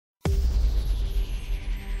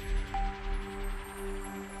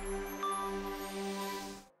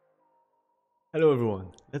Hello everyone,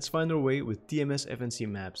 let's find our way with TMS FNC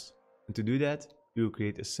Maps. And to do that, we will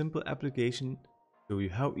create a simple application to show you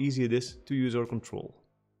how easy it is to use or control.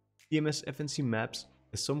 TMS FNC Maps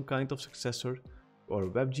is some kind of successor to our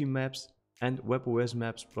WebG Maps and WebOS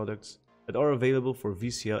Maps products that are available for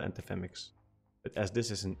VCL and FMX. But as this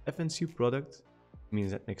is an FNC product, it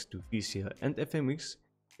means that next to VCL and FMX,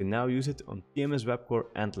 you can now use it on TMS WebCore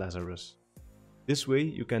and Lazarus. This way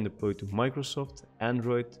you can deploy to Microsoft,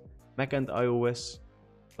 Android, Mac and iOS,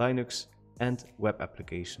 Linux, and web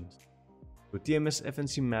applications. So TMS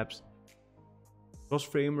FNC Maps,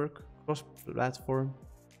 cross-framework, cross-platform,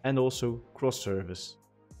 and also cross-service.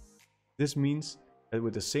 This means that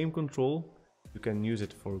with the same control, you can use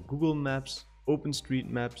it for Google Maps,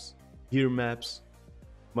 OpenStreetMaps, Here Maps,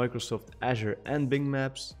 Microsoft Azure and Bing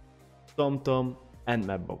Maps, TomTom, and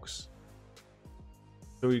Mapbox.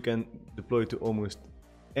 So you can deploy to almost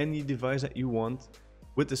any device that you want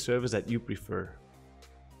with the service that you prefer.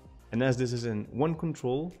 And as this is in one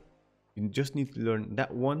control, you just need to learn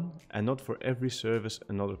that one and not for every service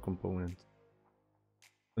another component.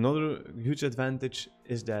 Another huge advantage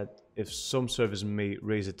is that if some service may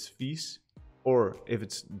raise its fees, or if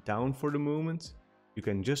it's down for the moment, you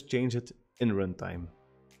can just change it in runtime.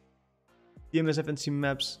 TMS FNC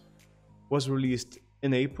Maps was released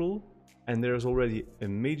in April, and there is already a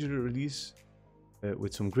major release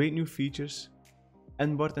with some great new features,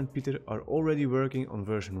 and Bart and Peter are already working on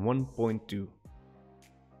version 1.2.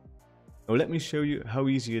 Now let me show you how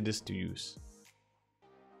easy it is to use.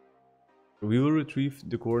 We will retrieve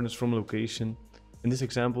the coordinates from a location. In this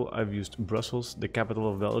example I've used Brussels, the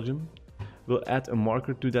capital of Belgium. We'll add a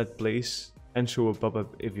marker to that place and show a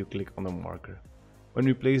pop-up if you click on a marker. When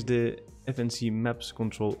we place the FNC Maps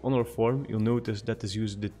control on our form, you'll notice that this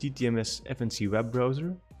uses the TMS FNC web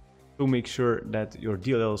browser. So make sure that your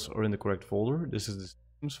DLLs are in the correct folder. This is the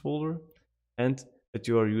systems folder, and that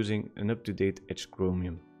you are using an up-to-date Edge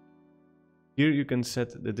Chromium. Here you can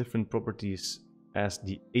set the different properties as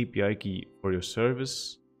the API key for your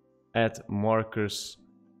service, add markers,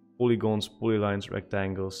 polygons, polylines,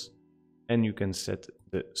 rectangles, and you can set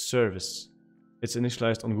the service. It's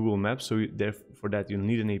initialized on Google Maps, so for that you'll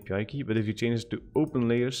need an API key, but if you change it to open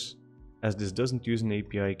layers, as this doesn't use an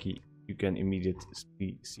API key, you can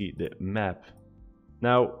immediately see the map.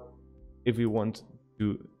 Now, if we want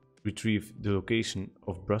to retrieve the location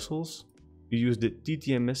of Brussels, we use the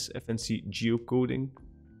TMS FNC geocoding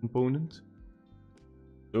component.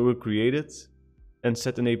 So we'll create it and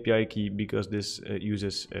set an API key because this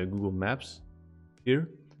uses Google Maps here.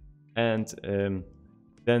 And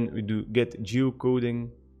then we do get geocoding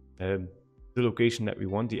the location that we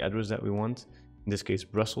want, the address that we want, in this case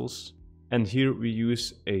Brussels. And here we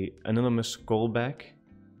use an anonymous callback.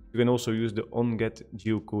 You can also use the onGet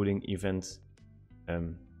geocoding event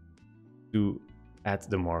to add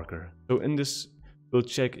the marker. So in this, we'll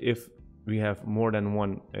check if we have more than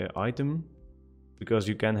one item, because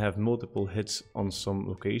you can have multiple hits on some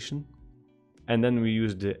location. And then we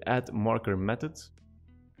use the add marker method,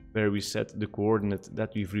 where we set the coordinate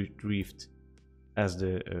that we've retrieved as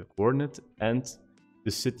the coordinate and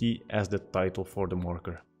the city as the title for the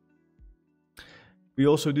marker. We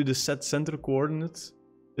also do the set center coordinate.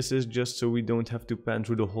 This is just so we don't have to pan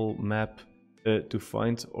through the whole map to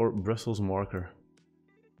find our Brussels marker.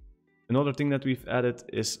 Another thing that we've added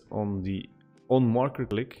is on the marker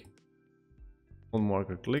click. On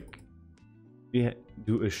marker click, we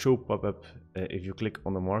do a show pop-up if you click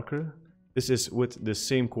on the marker. This is with the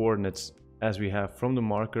same coordinates as we have from the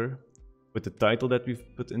marker, with the title that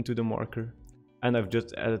we've put into the marker. And I've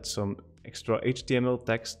just added some extra HTML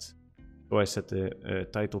text. So I set the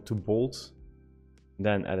title to bold,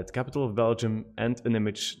 then added capital of Belgium and an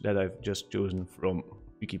image that I've just chosen from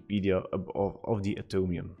Wikipedia of the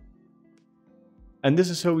Atomium. And this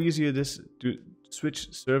is how easy it is to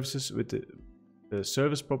switch services with the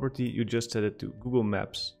service property. You just set it to Google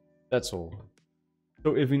Maps. That's all.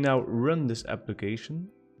 So if we now run this application,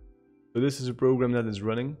 so this is a program that is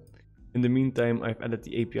running. In the meantime, I've added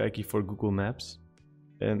the API key for Google Maps.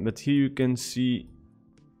 But here you can see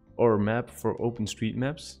our map for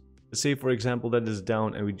OpenStreetMaps. Let's say, for example, that is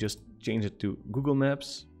down and we just change it to Google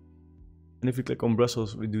Maps. And if we click on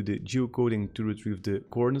Brussels, we do the geocoding to retrieve the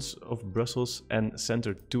coordinates of Brussels and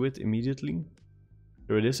center to it immediately.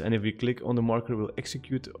 There it is. And if we click on the marker, we'll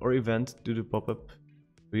execute our event to the pop-up.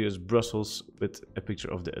 Here's Brussels with a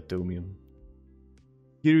picture of the Atomium.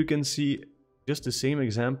 Here you can see just the same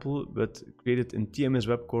example, but created in TMS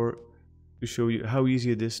WebCore to show you how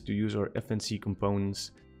easy it is to use our FNC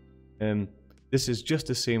components. This is just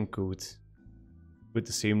the same code with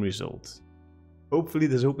the same result. Hopefully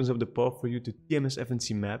this opens up the path for you to TMS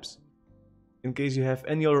FNC Maps. In case you have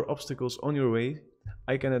any other obstacles on your way,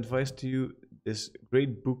 I can advise to you this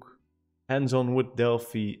great book, Hands-on with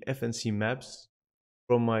Delphi FNC Maps,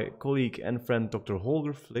 from my colleague and friend Dr.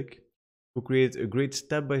 Holger Flick, who created a great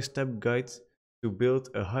step-by-step guide to build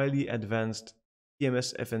a highly advanced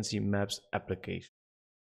TMS FNC Maps application.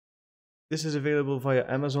 This is available via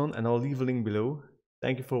Amazon and I'll leave a link below.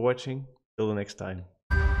 Thank you for watching. Till the next time.